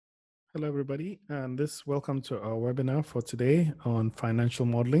Hello, everybody, and welcome to our webinar for today on financial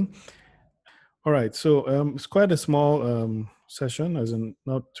modeling. All right, so it's quite a small session, as in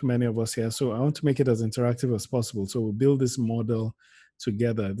not too many of us here. So I want to make it as interactive as possible. So we'll build this model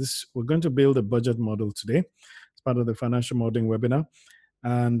together. We're going to build a budget model today as part of the financial modeling webinar,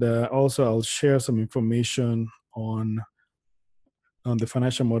 and also I'll share some information on the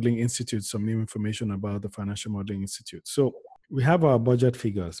Financial Modeling Institute, some new information about the Financial Modeling Institute. So we have our budget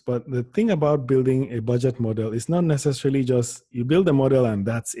figures, but the thing about building a budget model is not necessarily just you build a model and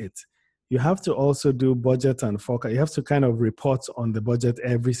that's it. You have to also do budget and forecast. You have to kind of report on the budget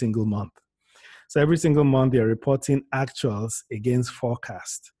every single month. So every single month you're reporting actuals against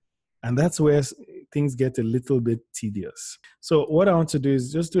forecast. And that's where things get a little bit tedious. So what I want to do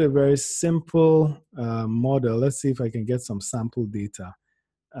is just do a very simple model. Let's see if I can get some sample data.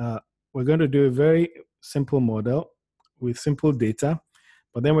 We're going to do a very simple model with simple data,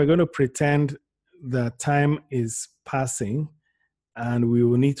 but then we're going to pretend that time is passing and we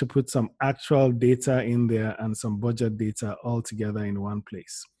will need to put some actual data in there and some budget data all together in one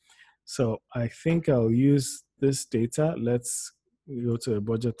place. So I think I'll use this data. Let's go to a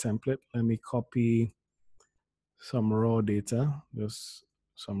budget template. Let me copy some raw data, just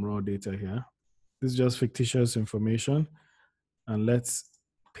some raw data here. This is just fictitious information. And let's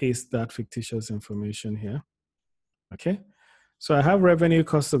paste that fictitious information here. Okay. So I have revenue,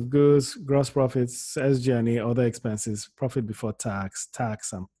 cost of goods, gross profits, SG&A, other expenses, profit before tax,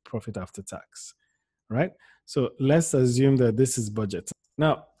 tax, and profit after tax. Right? So let's assume that this is budget.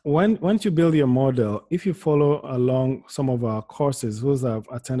 Now, once you build your model, if you follow along some of our courses, those that have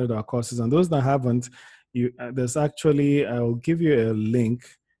attended our courses, and those that haven't, there's actually, I'll give you a link.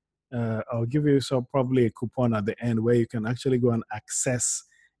 I'll give you probably a coupon at the end where you can actually go and access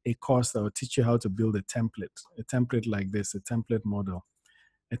a course that will teach you how to build a template like this, a template model,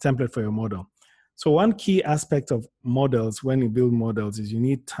 a template for your model. So one key aspect of models when you build models is you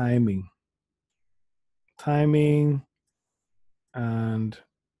need timing. Timing and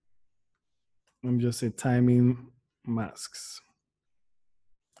let me just say timing masks.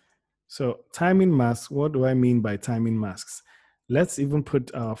 So timing masks, what do I mean by timing masks? Let's even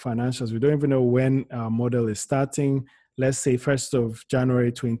put our financials. We don't even know when our model is starting. Let's say 1st of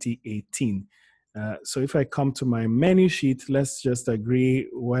January 2018. So if I come to my menu sheet, let's just agree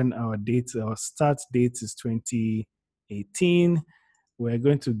when our start date is 2018. We're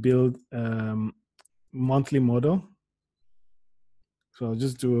going to build monthly model. So I'll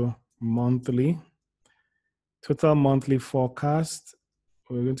just do monthly. Total monthly forecast,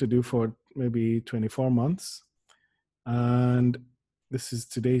 we're going to do for maybe 24 months. And this is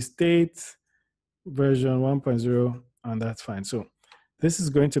today's date, version 1.0, and that's fine. So this is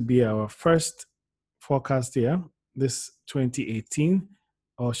going to be our first forecast year, this 2018.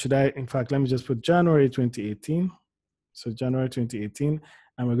 Or should I, in fact, let me just put January 2018. So January 2018,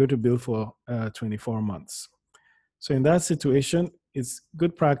 and we're going to build for 24 months. So in that situation, it's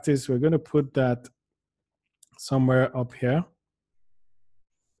good practice. We're going to put that somewhere up here.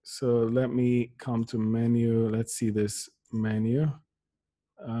 So let me come to menu. Let's see this menu.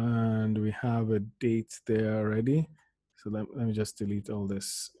 And we have a date there already. So let me just delete all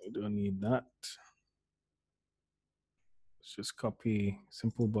this. We don't need that. Let's just copy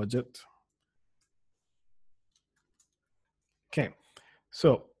simple budget. Okay,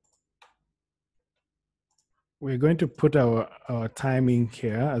 so we're going to put our timing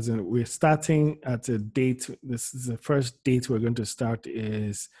here, as in we're starting at a date. This is the first date we're going to start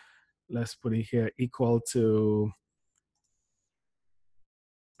is, let's put it here, equal to,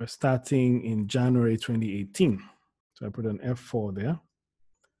 we're starting in January 2018. So I put an F4 there.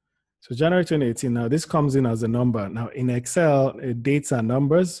 So January 2018, now this comes in as a number. Now in Excel, dates and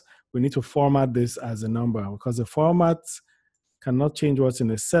numbers, we need to format this as a number because the format cannot change what's in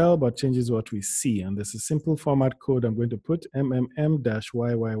a cell, but changes what we see. And there's a simple format code I'm going to put,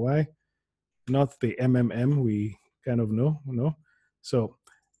 MMM-YYY, not the MMM we kind of know. So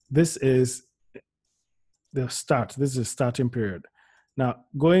this is the start. This is the starting period. Now,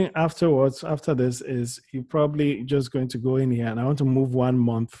 going afterwards, after this is you're probably just going to go in here and I want to move 1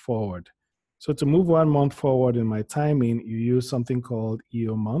 month forward. So to move 1 month forward in my timing, you use something called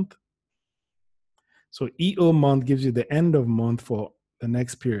EO month. So EO month gives you the end of month for the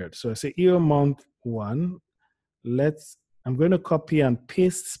next period. So I say EO month 1. I'm going to copy and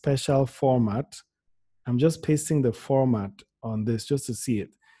paste special format. I'm just pasting the format on this just to see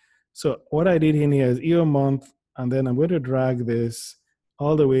it. So what I did in here is EO month, and then I'm going to drag this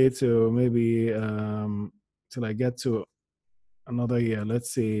all the way to maybe till I get to another year.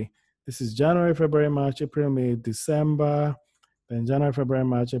 Let's say this is January, February, March, April, May, December. Then January, February,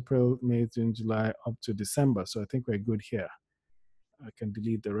 March, April, May, June, July, up to December. So I think we're good here. I can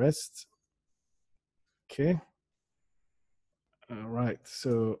delete the rest. Okay. All right.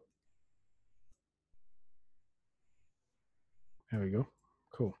 So there we go.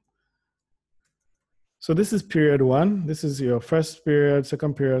 Cool. So this is period one. This is your first period,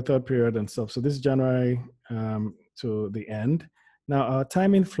 second period, third period, and stuff. So this is January to the end. Now our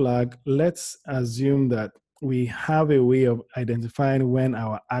timing flag, let's assume that we have a way of identifying when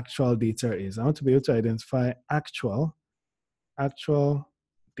our actual data is. I want to be able to identify actual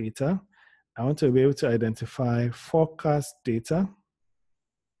data. I want to be able to identify forecast data.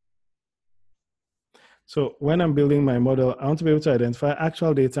 So when I'm building my model, I want to be able to identify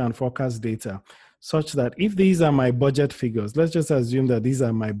actual data and forecast data such that if these are my budget figures, let's just assume that these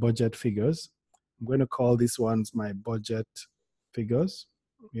are my budget figures. I'm going to call these ones my budget figures.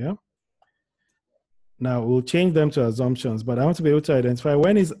 Yeah. Now we'll change them to assumptions, but I want to be able to identify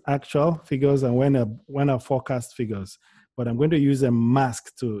when is actual figures and when are forecast figures. But I'm going to use a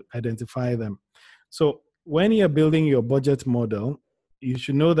mask to identify them. So when you're building your budget model, you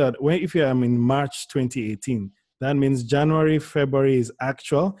should know that if you are in March 2018, that means January, February is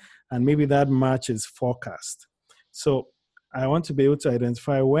actual, and maybe that March is forecast. So I want to be able to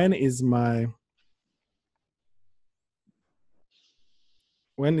identify when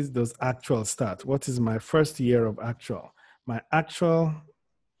does actual start? What is my first year of actual? My actual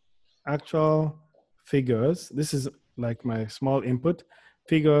figures, this is like my small input,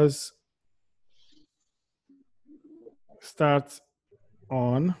 figures start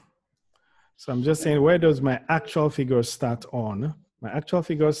on. So I'm just saying, where does my actual figures start on? My actual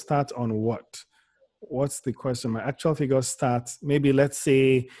figures start on what? What's the question? My actual figures start, maybe let's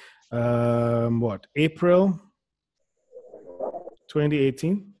say, April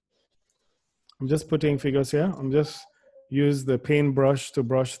 2018. I'm just putting figures here. I'm just use the paintbrush to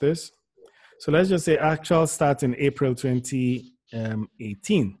brush this. So let's just say actual starts in April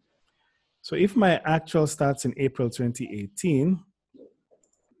 2018. So if my actual starts in April 2018,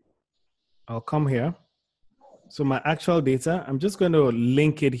 I'll come here. So my actual data, I'm just going to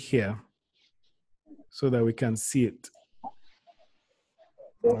link it here so that we can see it.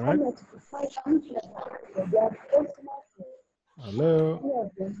 All right. Hello.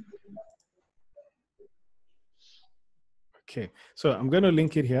 Okay, so I'm going to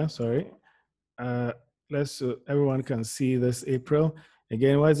link it here. Sorry. Everyone can see this April.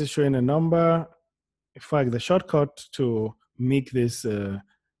 Again, why is it showing a number? In fact, the shortcut to make this, you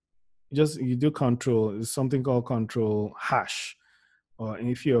do control, is something called control hash. Or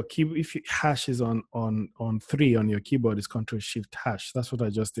if your hash is on 3 on your keyboard, it's control shift hash. That's what I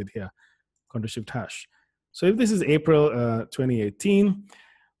just did here, control shift hash. So if this is April 2018,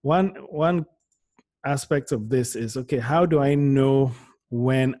 one aspect of this is, okay, how do I know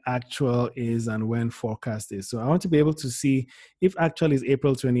when actual is and when forecast is? So I want to be able to see if actual is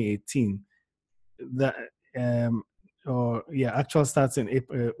April 2018, that actual starts in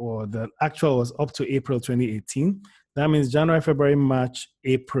April, or the actual was up to April 2018. That means January, February, March,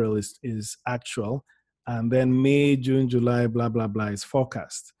 April is actual, and then May, June, July, blah, blah, blah is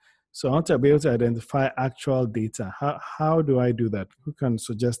forecast. So I want to be able to identify actual data. How do I do that? Who can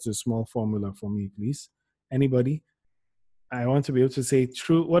suggest a small formula for me, please? Anybody? I want to be able to say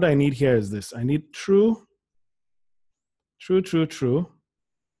true. What I need here is this. I need true.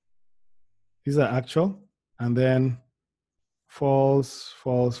 These are actual. And then false,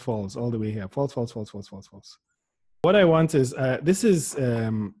 false, false, all the way here. False, false, false, false, false, false. What I want is, this is,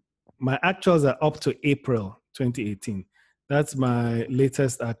 my actuals are up to April 2018. That's my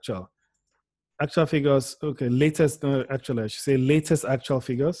latest actual. Actual figures, okay, latest, no, actually, I should say latest actual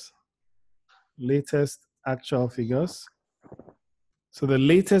figures. Latest actual figures. So the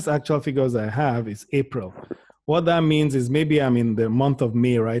latest actual figures I have is April. What that means is maybe I'm in the month of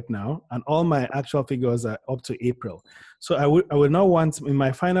May right now, and all my actual figures are up to April. So I would not want, in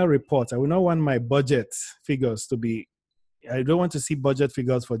my final report, I would not want my budget figures to be, I don't want to see budget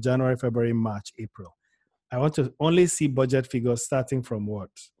figures for January, February, March, April. I want to only see budget figures starting from what?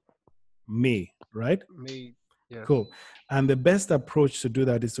 May, right? May, yes. Cool. And the best approach to do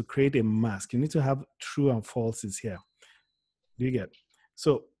that is to create a mask. You need to have true and falses here. Do you get?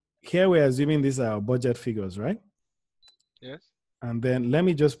 So here we're assuming these are our budget figures, right? Yes. And then let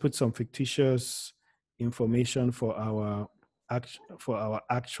me just put some fictitious information for our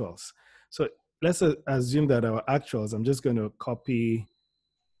actuals. So let's assume that our actuals, I'm just going to copy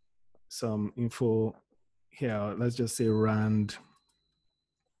some info here. Let's just say rand.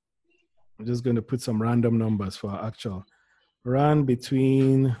 I'm just going to put some random numbers for our actual. Rand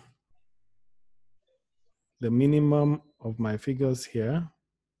between the minimum of my figures here,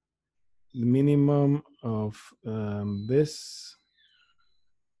 the minimum of this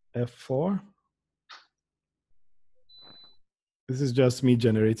F4. This is just me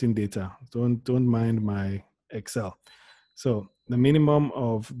generating data. Don't mind my Excel. So the minimum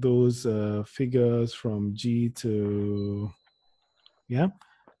of those figures from G to, yeah,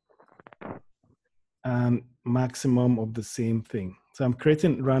 and maximum of the same thing. So I'm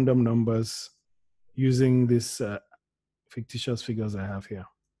creating random numbers using this fictitious figures I have here.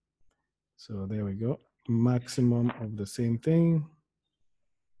 So there we go. Maximum of the same thing.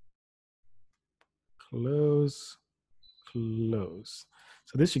 Close, close.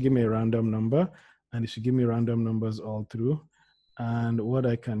 So this should give me a random number, and it should give me random numbers all through. And what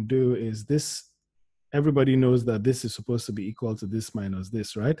I can do is this, everybody knows that this is supposed to be equal to this minus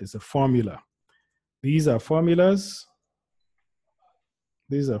this, right? It's a formula. These are formulas.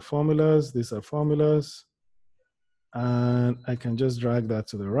 These are formulas. These are formulas. And I can just drag that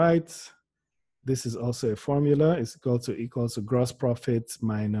to the right. This is also a formula. It's equal to gross profit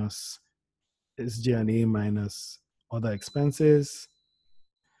minus SG&A minus other expenses.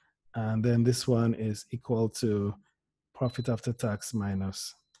 And then this one is equal to profit after tax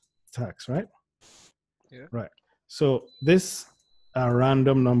minus tax, right? Yeah. Right. So this are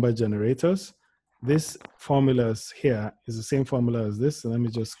random number generators. This formulas here is the same formula as this. So let me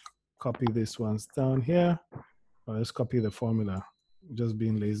just copy these ones down here. Or let's copy the formula. Just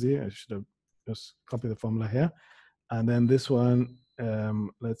being lazy. I should have just copied the formula here. And then this one,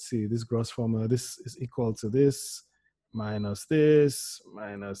 let's see, this gross formula, this is equal to this minus this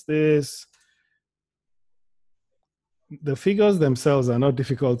minus this. The figures themselves are not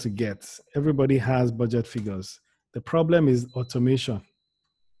difficult to get. Everybody has budget figures. The problem is automation.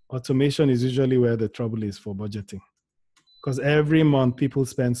 Automation is usually where the trouble is for budgeting. Because every month people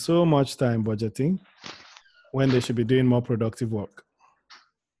spend so much time budgeting when they should be doing more productive work.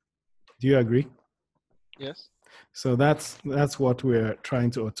 Do you agree? Yes. So that's what we're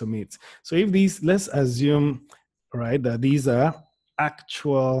trying to automate. So if these, let's assume, right, that these are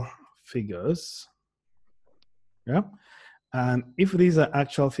actual figures. Yeah. And if these are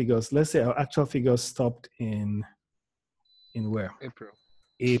actual figures, let's say our actual figures stopped in where? April.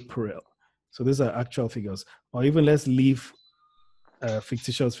 April. So these are actual figures. Or even let's leave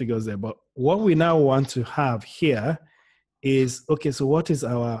fictitious figures there. But what we now want to have here is, okay, so what is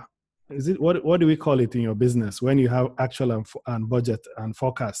our, what do we call it in your business when you have actual and budget and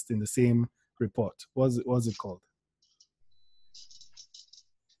forecast in the same report? What's it called?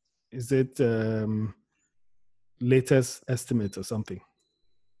 Is it latest estimate or something?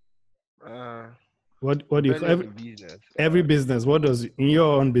 What do you call business? Every business, what does, in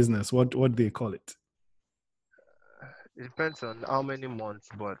your own business, what do they call it? It depends on how many months,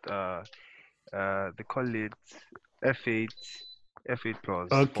 but they call it F8, F8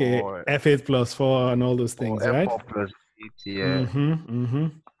 plus Okay, 4, F8 plus 4 and all those or things, right? F4 plus 8. Yeah.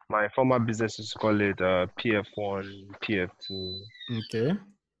 My former business used to call it PF1, PF2. Okay.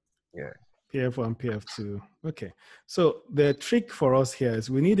 Yeah. PF1, PF2. Okay. So the trick for us here is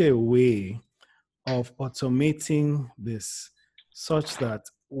we need a way of automating this such that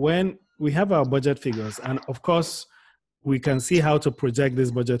when we have our budget figures, and of course, we can see how to project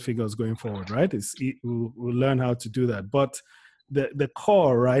these budget figures going forward, right? We'll learn how to do that. But the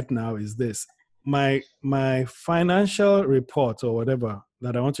core right now is this. My financial report or whatever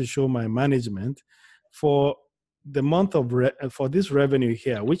that I want to show my management for the month of for this revenue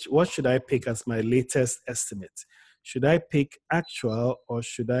here, what should I pick as my latest estimate? Should I pick actual or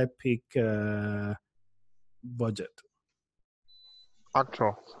should I pick budget?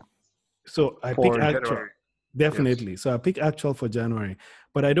 Actual. So I For pick actual. January. Definitely. Yes. So I pick actual for January,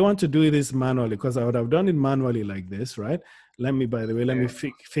 but I don't want to do this manually because I would have done it manually like this, right? Let me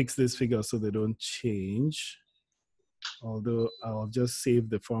fix this figure so they don't change. Although I'll just save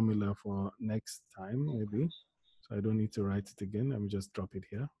the formula for next time, maybe. So I don't need to write it again. Let me just drop it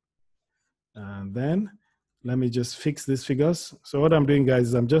here. And then let me just fix these figures. So what I'm doing, guys,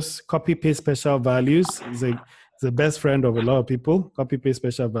 is I'm just copy paste special values. It's the best friend of a lot of people. Copy paste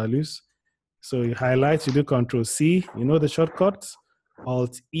special values. So you highlight, you do Control C. You know the shortcut?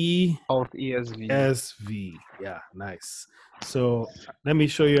 Alt E. Alt ESV. SV. Yeah, nice. So let me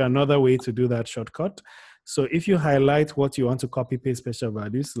show you another way to do that shortcut. So if you highlight what you want to copy paste special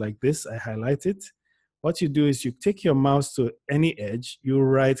values like this, I highlight it. What you do is you take your mouse to any edge, you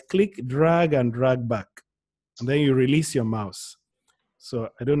right click, drag and drag back, and then you release your mouse. So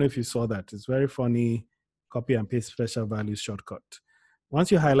I don't know if you saw that. It's very funny copy and paste special values shortcut. Once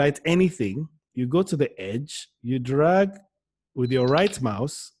you highlight anything, you go to the edge, you drag with your right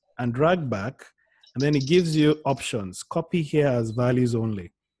mouse and drag back, And then it gives you options. Copy here as values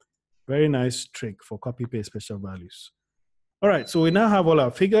only. Very nice trick for copy paste special values. All right, so we now have all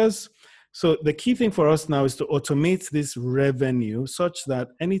our figures. So the key thing for us now is to automate this revenue such that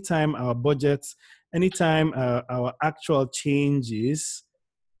anytime our budgets, anytime our actual changes,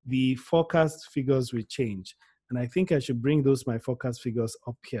 the forecast figures will change. And I think I should bring those my forecast figures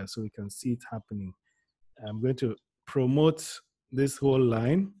up here so we can see it happening. I'm going to promote this whole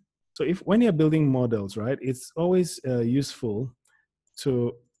line. So if when you're building models, right, it's always useful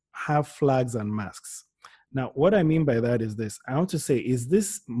to have flags and masks. Now, what I mean by that is this. I want to say, is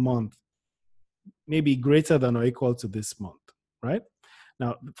this month maybe greater than or equal to this month, right?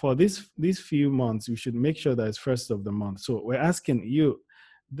 Now, for these few months, you should make sure that it's first of the month. So we're asking you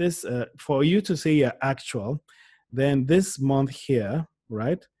this, for you to say your actual, then this month here,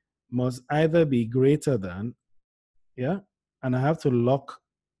 right, must either be greater than, yeah, and I have to lock,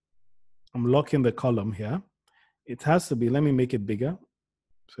 I'm locking the column here. It has to be, let me make it bigger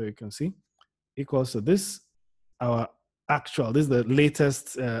so you can see, equals to this, our actual, this is the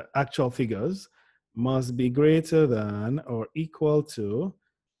latest actual figures, must be greater than or equal to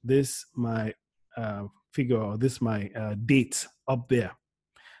this my figure, or this my date up there.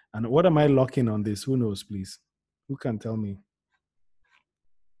 And what am I locking on this? Who knows, please? Who can tell me?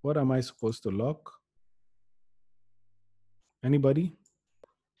 What am I supposed to lock? Anybody?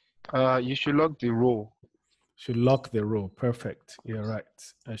 You should lock the row. Should lock the row. Perfect. You're right.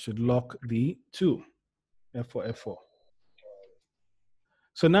 I should lock the 2. F4, F4.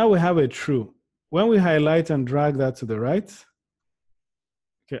 So now we have a true. When we highlight and drag that to the right,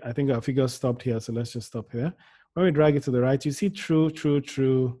 okay, I think our figure stopped here, so let's just stop here. When we drag it to the right, you see true, true,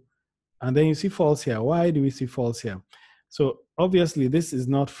 true, and then you see false here. Why do we see false here? So obviously this is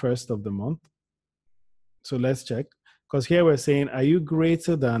not first of the month. So let's check, because here we're saying, are you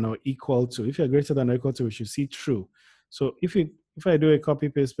greater than or equal to? If you're greater than or equal to, we should see true. So if I do a copy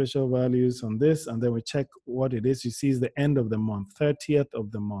paste special values on this, and then we check what it is, you see is the end of the month, 30th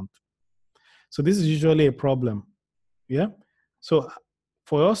of the month. So this is usually a problem, yeah? So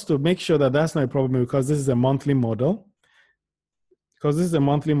for us to make sure that that's not a problem, because this is a monthly model,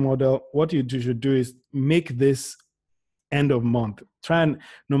 what you should do is make this end of month. Try and,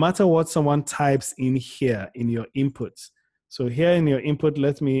 no matter what someone types in here in your inputs. So here in your input,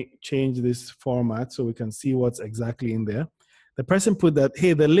 let me change this format so we can see what's exactly in there. The person put that,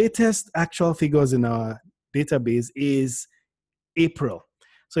 hey, the latest actual figures in our database is April.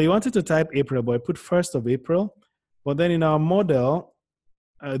 So you wanted to type April, but I put 1st of April. But then in our model,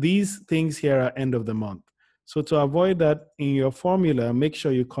 these things here are end of the month. So to avoid that in your formula, make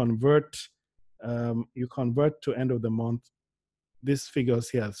sure you convert to end of the month, these figures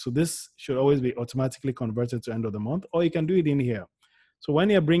here. So this should always be automatically converted to end of the month, or you can do it in here. So when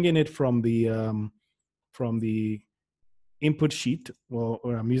you're bringing it from the input sheet,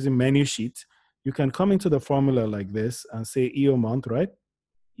 or I'm using menu sheet, you can come into the formula like this and say EO month, right?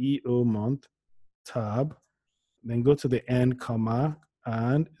 EO month, tab, then go to the end, comma,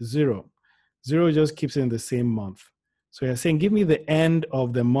 and 0. 0 just keeps it in the same month. So you're saying, give me the end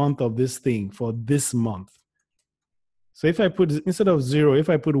of the month of this thing for this month. So if I put, instead of 0,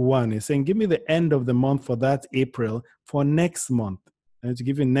 if I put 1, it's saying, give me the end of the month for that April for next month. And to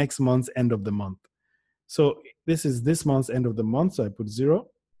give you next month's end of the month. So this is this month's end of the month, so I put 0.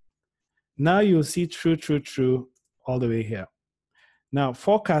 Now you'll see true, true, true all the way here. Now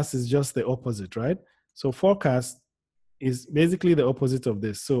forecast is just the opposite, right? So forecast is basically the opposite of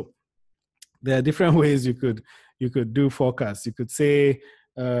this. So there are different ways you could do forecast. You could say,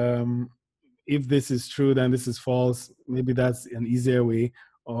 if this is true, then this is false. Maybe that's an easier way.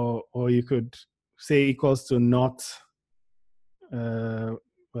 Or you could say equals to not. Well,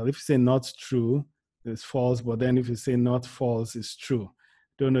 if you say not true, it's false. But then if you say not false, it's true.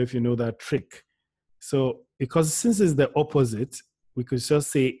 Don't know if you know that trick. So because since it's the opposite, we could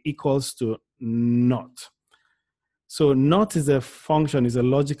just say equals to not. So not is a function, is a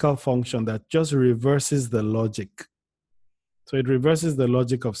logical function that just reverses the logic. So it reverses the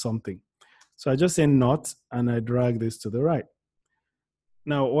logic of something. So I just say not, and I drag this to the right.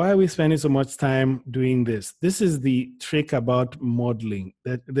 Now, why are we spending so much time doing this? This is the trick about modeling.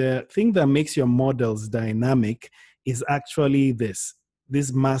 The thing that makes your models dynamic is actually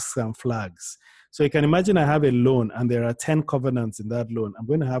these masks and flags. So you can imagine I have a loan and there are 10 covenants in that loan. I'm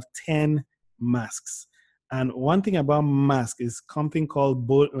going to have 10 masks. And one thing about mask is something called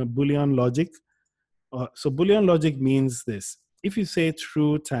Boolean logic. So Boolean logic means this. If you say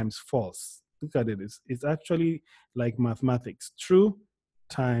true times false, look at it. It's actually like mathematics. True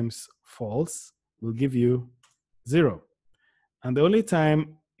times false will give you 0. And the only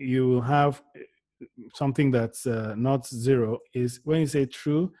time you have something that's not zero is when you say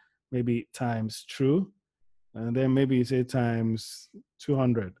true, maybe times true, and then maybe you say times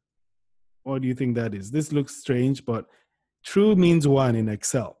 200. What do you think that is? This looks strange, but true means 1 in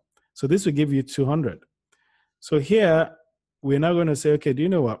Excel. So this will give you 200. So here, we're now going to say, okay, do you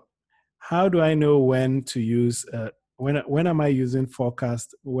know what? How do I know when to use, when am I using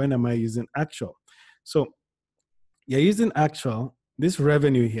forecast? When am I using actual? So you're using actual. This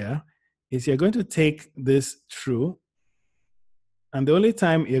revenue here is you're going to take this true, and the only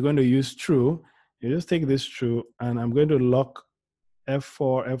time you're going to use true, you just take this true, and I'm going to lock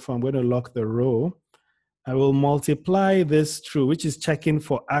F4, I'm going to lock the row. I will multiply this true, which is checking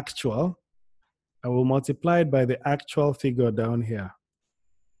for actual. I will multiply it by the actual figure down here.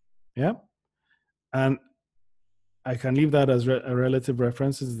 Yeah. And I can leave that as a relative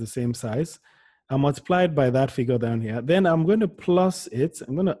reference. It's the same size. I multiply it by that figure down here. Then I'm going to plus it.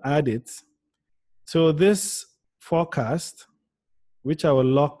 I'm going to add it. So this forecast, which I will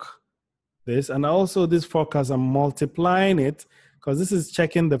lock this, and also this forecast, I'm multiplying it because this is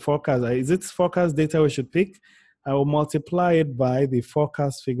checking the forecast. Is it forecast data we should pick? I will multiply it by the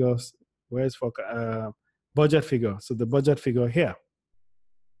forecast figures. Where's forecast? Budget figure. So the budget figure here.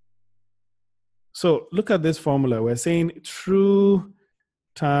 So look at this formula. We're saying true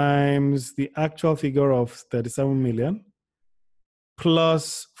times the actual figure of 37 million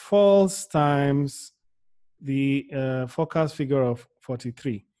plus false times the forecast figure of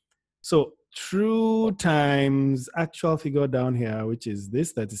 43. So true times actual figure down here, which is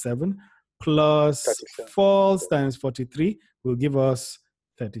this 37, plus 37. false times 43 will give us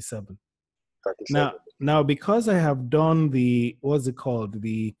 37. 37. Now, because I have done the, what's it called?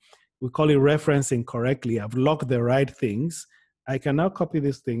 We call it referencing correctly. I've locked the right things. I can now copy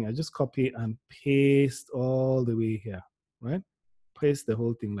this thing. I just copy and paste all the way here, right? Paste the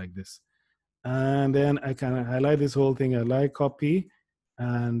whole thing like this. And then I can highlight this whole thing. I like copy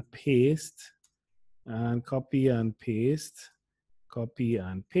and paste and copy and paste, copy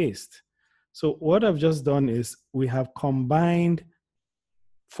and paste. So what I've just done is we have combined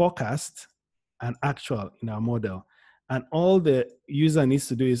forecast and actual in our model. And all the user needs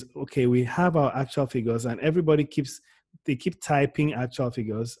to do is, okay, we have our actual figures and everybody keep typing actual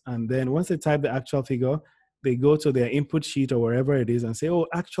figures. And then once they type the actual figure, they go to their input sheet or wherever it is and say, oh,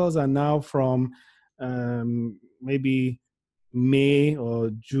 actuals are now from maybe May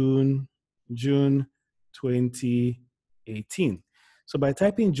or June 2018. So by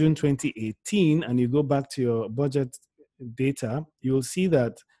typing June 2018 and you go back to your budget data, you'll see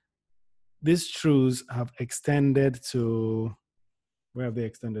that these truths have extended to, where have they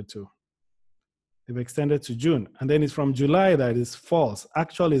extended to? They've extended to June. And then it's from July that is false.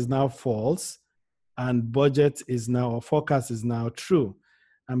 Actual is now false and budget is now, or forecast is now true.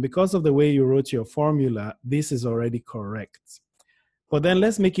 And because of the way you wrote your formula, this is already correct. But then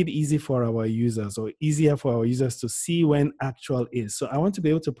let's make it easy for our users, or easier for our users to see when actual is. So I want to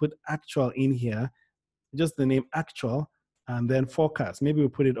be able to put actual in here, just the name actual, and then forecast. Maybe we'll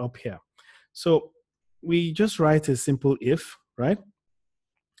put it up here. So we just write a simple if, right?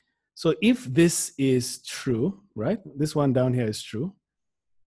 So if this is true, right? This one down here is true.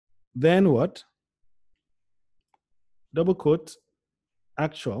 Then what? Double quote,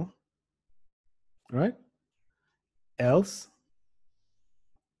 actual, right? Else,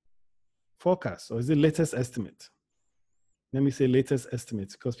 forecast, or is it latest estimate? Let me say latest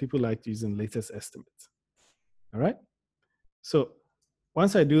estimate because people like using latest estimate. All right. So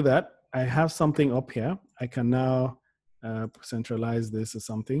once I do that, I have something up here. I can now centralize this or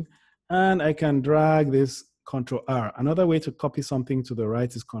something, and I can drag this Control R. Another way to copy something to the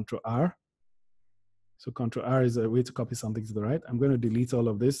right is Control R. So Control R is a way to copy something to the right. I'm going to delete all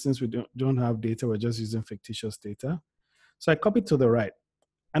of this since we don't have data. We're just using fictitious data. So I copy to the right.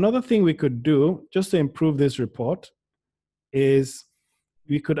 Another thing we could do just to improve this report is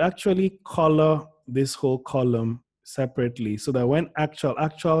we could actually color this whole column separately so that when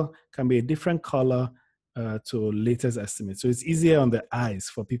actual can be a different color to latest estimate. So it's easier on the eyes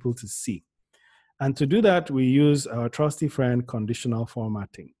for people to see. And to do that, we use our trusty friend, conditional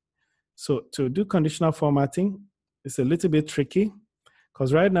formatting. So to do conditional formatting, it's a little bit tricky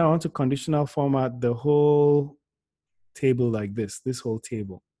because right now I want to conditional format the whole table like this whole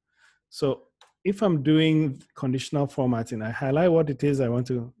table. So if I'm doing conditional formatting, I highlight what it is I want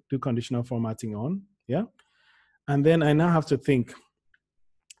to do conditional formatting on, yeah? And then I now have to think,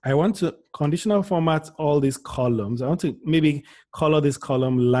 I want to conditional format all these columns. I want to maybe color this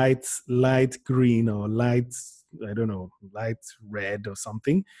column light green or light, I don't know, light red or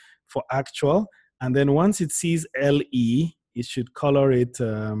something for actual. And then once it sees LE, it should color it,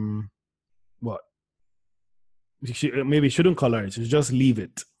 what? maybe shouldn't color it. You just leave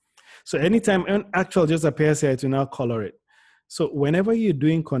it. So anytime an actual just appears here, it will now color it. So whenever you're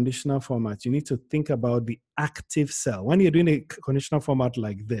doing conditional format, you need to think about the active cell. When you're doing a conditional format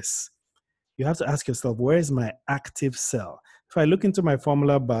like this, you have to ask yourself, where is my active cell? If I look into my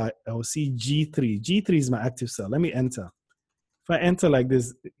formula bar, I will see G3. G3 is my active cell. Let me enter. If I enter like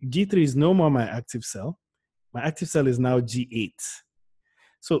this, G3 is no more my active cell. My active cell is now G8.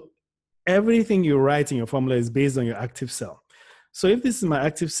 So everything you write in your formula is based on your active cell. So if this is my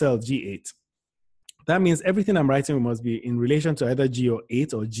active cell G8, that means everything I'm writing must be in relation to either G or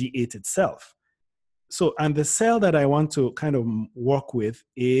 8 or G8 itself. So, and the cell that I want to kind of work with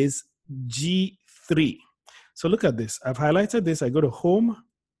is G3. So look at this. I've highlighted this. I go to home.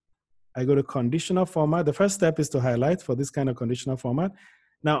 I go to conditional format. The first step is to highlight for this kind of conditional format.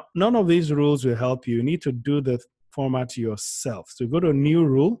 Now, none of these rules will help you. You need to do the format yourself. So go to new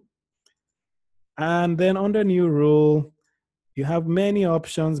rule. And then under new rule, you have many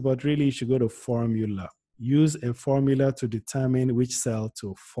options, but really you should go to formula. Use a formula to determine which cell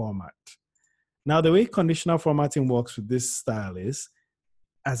to format. Now, the way conditional formatting works with this style is,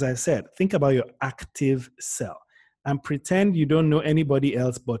 as I said, think about your active cell and pretend you don't know anybody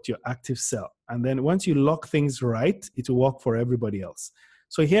else but your active cell. And then once you lock things right, it will work for everybody else.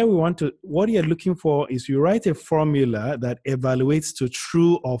 So here we want to, what you're looking for is you write a formula that evaluates to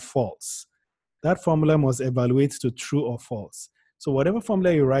true or false. That formula must evaluate to true or false. So whatever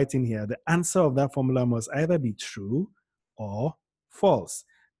formula you write in here, the answer of that formula must either be true or false.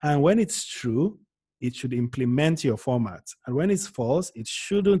 And when it's true, it should implement your format. And when it's false, it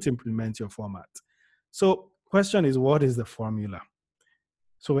shouldn't implement your format. So question is, what is the formula?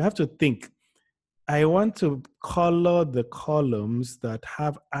 So we have to think. I want to color the columns that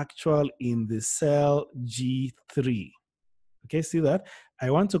have actual in the cell G3. Okay, see that? I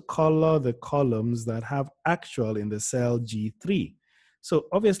want to color the columns that have actual in the cell G3. So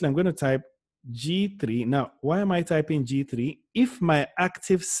obviously I'm going to type G3. Now, why am I typing G3? If my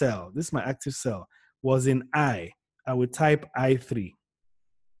active cell, this is my active cell, was in I would type I3.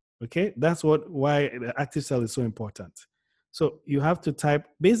 Okay, that's why the active cell is so important. So you have to type,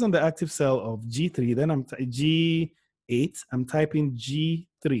 based on the active cell of G3, then I'm G8, I'm typing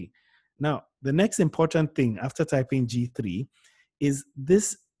G3. Now, the next important thing after typing G3 is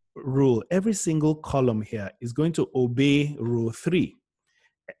this rule. Every single column here is going to obey rule 3.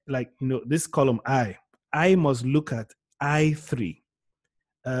 Like, this column I must look at I3.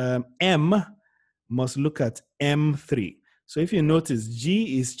 M must look at M3. So if you notice,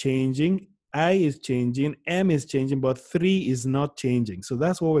 G is changing, I is changing, M is changing, but 3 is not changing. So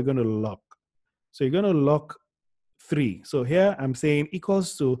that's what we're going to lock. So you're going to lock 3. So here I'm saying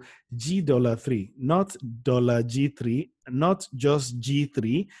equals to $3, not $G3, not just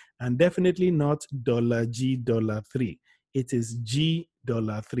G3, and definitely not $G3. It is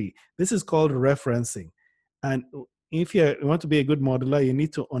 $G3. This is called referencing. And if you want to be a good modeler, you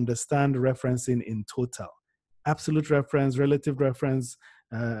need to understand referencing in total. Absolute reference, relative reference,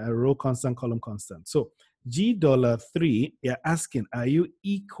 row constant, column constant. So $3, you're asking, are you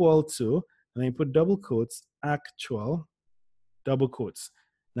equal to, and then you put double quotes, actual, double quotes.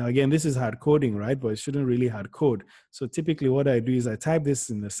 Now, again, this is hard coding, right? But it shouldn't really hard code. So typically what I do is I type this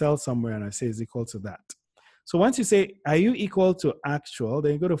in the cell somewhere and I say is equal to that. So once you say, are you equal to actual,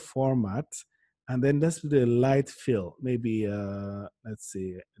 then you go to format, and then let's do the light fill. Maybe, let's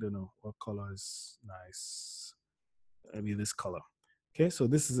see, I don't know what color is nice. Maybe this color. Okay, so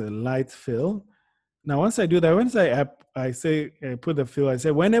this is a light fill. Now, once I do that, once I say, put the fill, I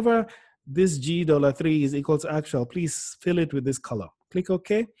say, whenever this $3 is equal to actual, please fill it with this color. Click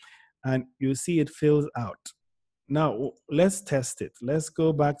OK, and you see it fills out. Now, let's test it. Let's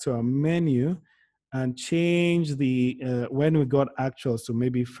go back to our menu and change the, when we got actuals to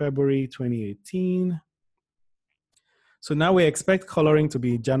maybe February 2018. So now we expect coloring to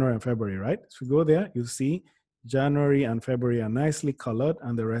be January and February, right? So we go there, you see January and February are nicely colored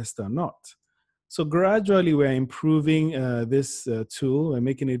and the rest are not. So gradually we're improving this tool. We're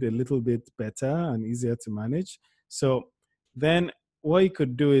making it a little bit better and easier to manage. So then what you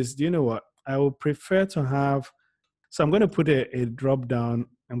could do is, do you know what? I would prefer to have, so I'm going to put a drop down.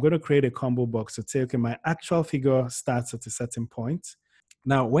 I'm going to create a combo box to say, okay, my actual figure starts at a certain point.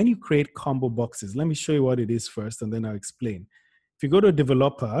 Now, when you create combo boxes, let me show you what it is first, and then I'll explain. If you go to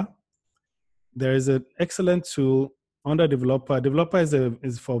developer, there is an excellent tool under developer. Developer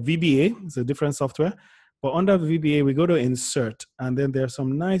is for VBA. It's a different software. But under VBA, we go to insert, and then there are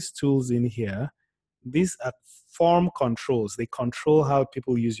some nice tools in here. These are form controls. They control how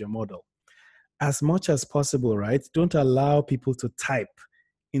people use your model. As much as possible, right? Don't allow people to type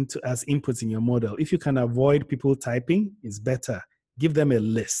into as inputs in your model. If you can avoid people typing, it's better. Give them a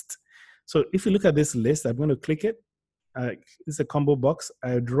list. So if you look at this list, I'm going to click it. It's a combo box.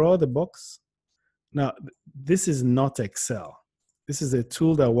 I draw the box. Now, this is not Excel. This is a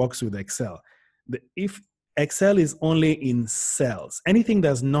tool that works with Excel. If Excel is only in cells, anything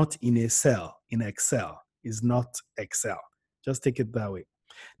that's not in a cell in Excel is not Excel. Just take it that way.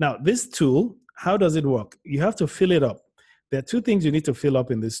 Now, this tool, how does it work? You have to fill it up. There are two things you need to fill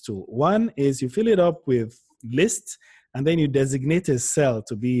up in this tool. One is you fill it up with lists, and then you designate a cell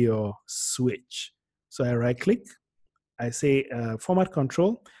to be your switch. So I right-click, I say format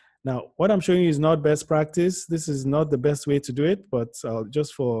control. Now, what I'm showing you is not best practice. This is not the best way to do it, but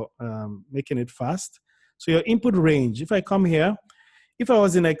just for making it fast. So your input range, if I come here, if I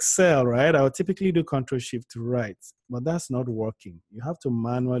was in Excel, right, I would typically do Control-Shift-Right, but that's not working. You have to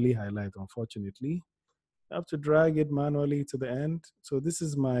manually highlight, unfortunately. I have to drag it manually to the end. So this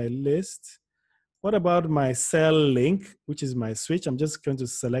is my list. What about my cell link, which is my switch? I'm just going to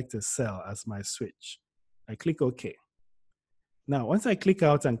select a cell as my switch. I click OK. Now, once I click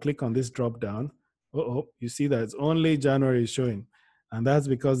out and click on this drop down, you see that it's only January showing. And that's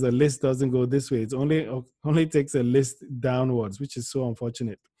because the list doesn't go this way. It only takes a list downwards, which is so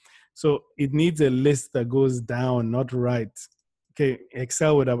unfortunate. So it needs a list that goes down, not right. Okay,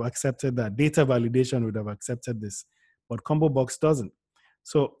 Excel would have accepted that. Data validation would have accepted this, but Combo Box doesn't.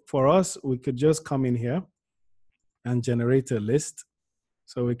 So for us, we could just come in here and generate a list.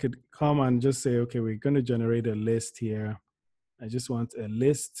 So we could come and just say, okay, we're going to generate a list here. I just want a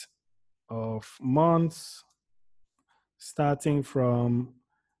list of months starting from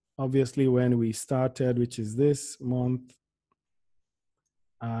obviously when we started, which is this month.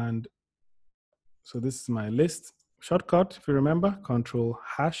 And so this is my list. Shortcut, if you remember, Control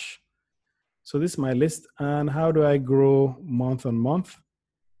 #. So this is my list. And how do I grow month on month?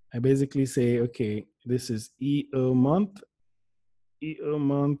 I basically say, okay, this is EO month,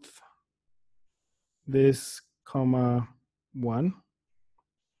 this comma 1.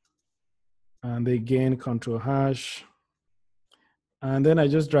 And again, Control #. And then I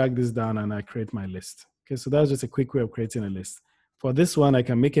just drag this down and I create my list. Okay, so that's just a quick way of creating a list. For this one, I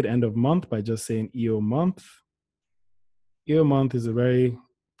can make it end of month by just saying EO month. EO month is a very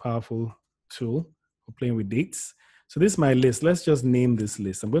powerful tool for playing with dates. So this is my list. Let's just name this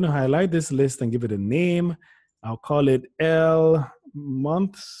list. I'm going to highlight this list and give it a name. I'll call it L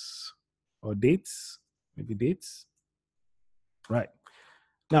months or dates, maybe dates. Right.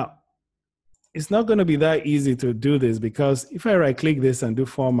 Now, it's not going to be that easy to do this because if I right click this and do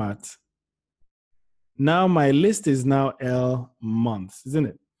format, now my list is now L months, isn't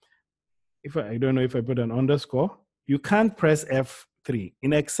it? If I don't know if I put an underscore, you can't press F3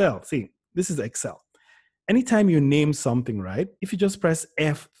 in Excel. See, this is Excel. Anytime you name something, right? If you just press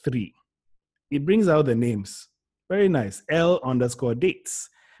F3, it brings out the names. Very nice, L_dates,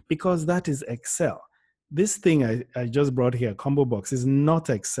 because that is Excel. This thing I just brought here, Combo Box, is not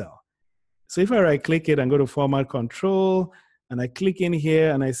Excel. So if I right click it and go to format control and I click in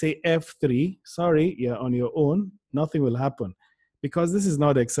here and I say F3, sorry, you're on your own, nothing will happen because this is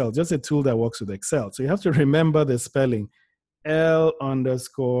not Excel, just a tool that works with Excel. So you have to remember the spelling, L_date.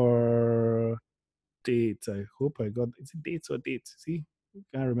 I hope I got, is it dates or dates? See,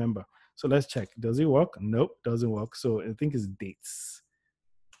 can't remember. So let's check. Does it work? Nope, doesn't work. So I think it's dates.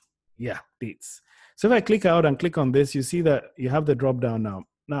 Yeah, dates. So if I click out and click on this, you see that you have the drop down now.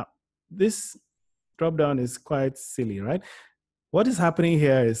 Now, this drop down is quite silly, right? What is happening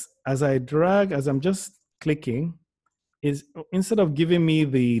here is as I drag, as I'm just clicking, is instead of giving me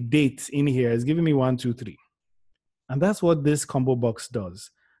the dates in here, it's giving me 1, 2, 3. And that's what this combo box does.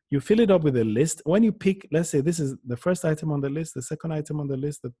 You fill it up with a list. When you pick, let's say this is the first item on the list, the second item on the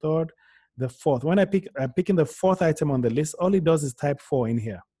list, the third, the fourth. When I'm picking the fourth item on the list, all it does is type 4 in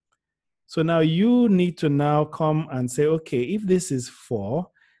here. So now you need to now come and say, okay, if this is 4,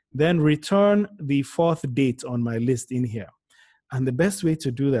 then return the fourth date on my list in here. And the best way to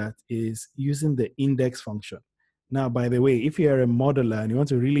do that is using the index function. Now, by the way, if you're a modeler and you want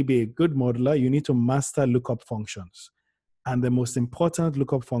to really be a good modeler, you need to master lookup functions. And the most important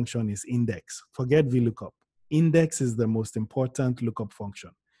lookup function is index. Forget VLOOKUP. Index is the most important lookup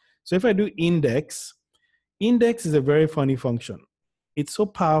function. So if I do index, index is a very funny function. It's so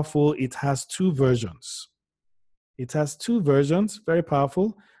powerful, it has 2 versions. It has 2 versions, very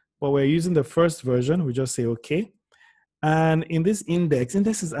powerful, but we're using the first version. We just say, okay. And in this index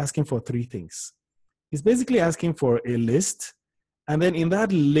is asking for 3 things. It's basically asking for a list. And then in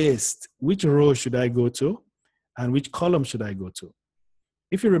that list, which row should I go to? And which column should I go to?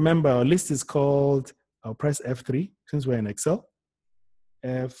 If you remember, our list is called, I'll press F3 since we're in Excel.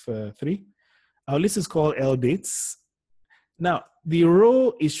 F3. Our list is called L dates. Now, the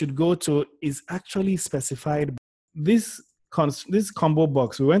row it should go to is actually specified. This combo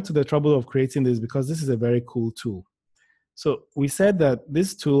box, we went to the trouble of creating this because this is a very cool tool. So we said that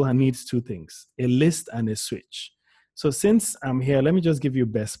this tool needs two things, a list and a switch. So since I'm here, let me just give you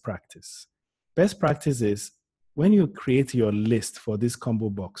best practice. Best practice is when you create your list for this combo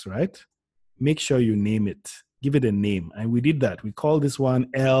box, right? Make sure you name it, give it a name. And we did that. We call this one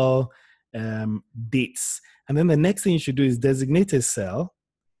L dates. And then the next thing you should do is designate a cell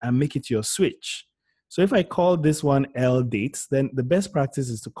and make it your switch. So if I call this one L dates, then the best practice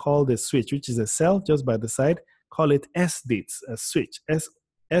is to call the switch, which is a cell just by the side, call it S dates, a switch,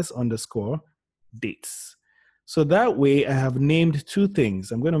 S underscore dates. So that way I have named two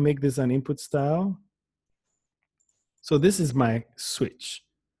things. I'm going to make this an input style. So this is my switch.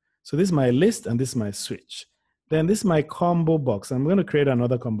 So this is my list and this is my switch. Then this is my combo box. I'm going to create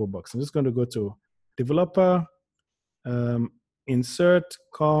another combo box. I'm just going to go to developer, insert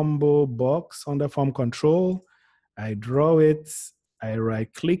combo box under form control. I draw it, I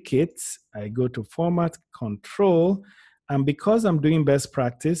right click it, I go to format control. And because I'm doing best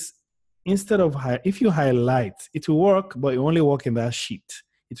practice, instead of, if you highlight, it will work, but it will only work in that sheet.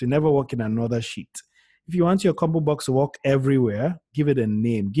 It will never work in another sheet. If you want your combo box to work everywhere, give it a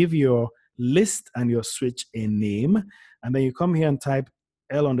name. Give your list and your switch a name. And then you come here and type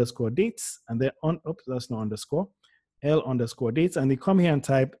L underscore dates. And then oops, that's not underscore. L underscore dates. And you come here and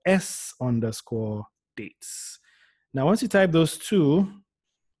type S underscore dates. Now, once you type those two,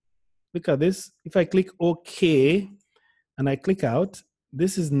 look at this. If I click OK and I click out,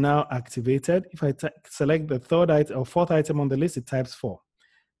 this is now activated. If I select the third item or fourth item on the list, it types 4.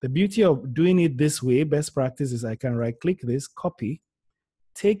 The beauty of doing it this way, best practice is I can right click this, copy,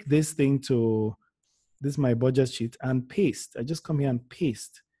 take this thing to this my budget sheet and paste. I just come here and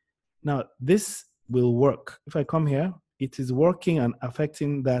paste. Now this will work. If I come here, it is working and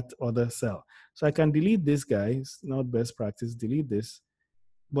affecting that other cell. So I can delete this guy. It's not best practice, delete this.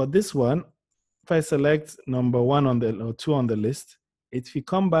 But this one, if I select number 1 on the or 2 on the list, if you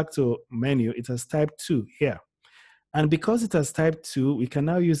come back to menu, it has type 2 here. And because it has type 2, we can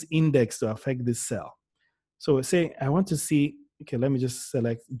now use index to affect this cell. So we're saying, I want to see, okay, let me just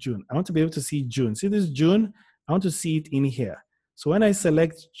select June. I want to be able to see June. See this June? I want to see it in here. So when I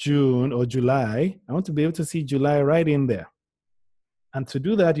select June or July, I want to be able to see July right in there. And to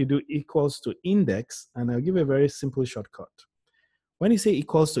do that, you do equals to index, and I'll give a very simple shortcut. When you say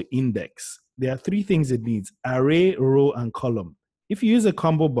equals to index, there are 3 things it needs: array, row, and column. If you use a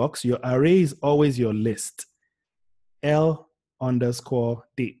combo box, your array is always your list. L underscore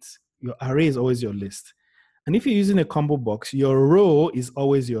dates. Your array is always your list. And if you're using a combo box, your row is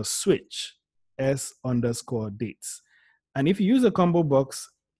always your switch, S underscore dates. And if you use a combo box,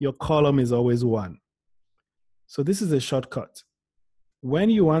 your column is always 1. So this is a shortcut. When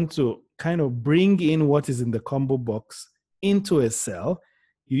you want to kind of bring in what is in the combo box into a cell,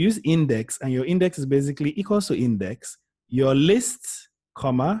 you use index, and your index is basically equals to index, your list,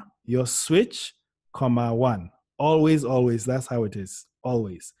 comma, your switch, comma, 1. Always, always, that's how it is,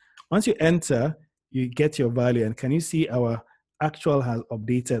 always. Once you enter, you get your value, and can you see our actual has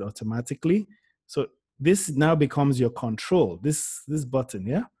updated automatically? So this now becomes your control, this button,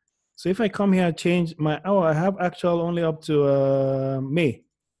 yeah? So if I come here, change my, I have actual only up to May.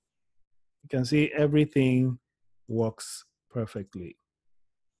 You can see everything works perfectly.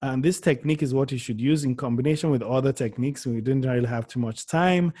 And this technique is what you should use in combination with other techniques. We didn't really have too much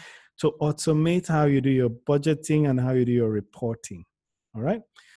time to automate how you do your budgeting and how you do your reporting. All right.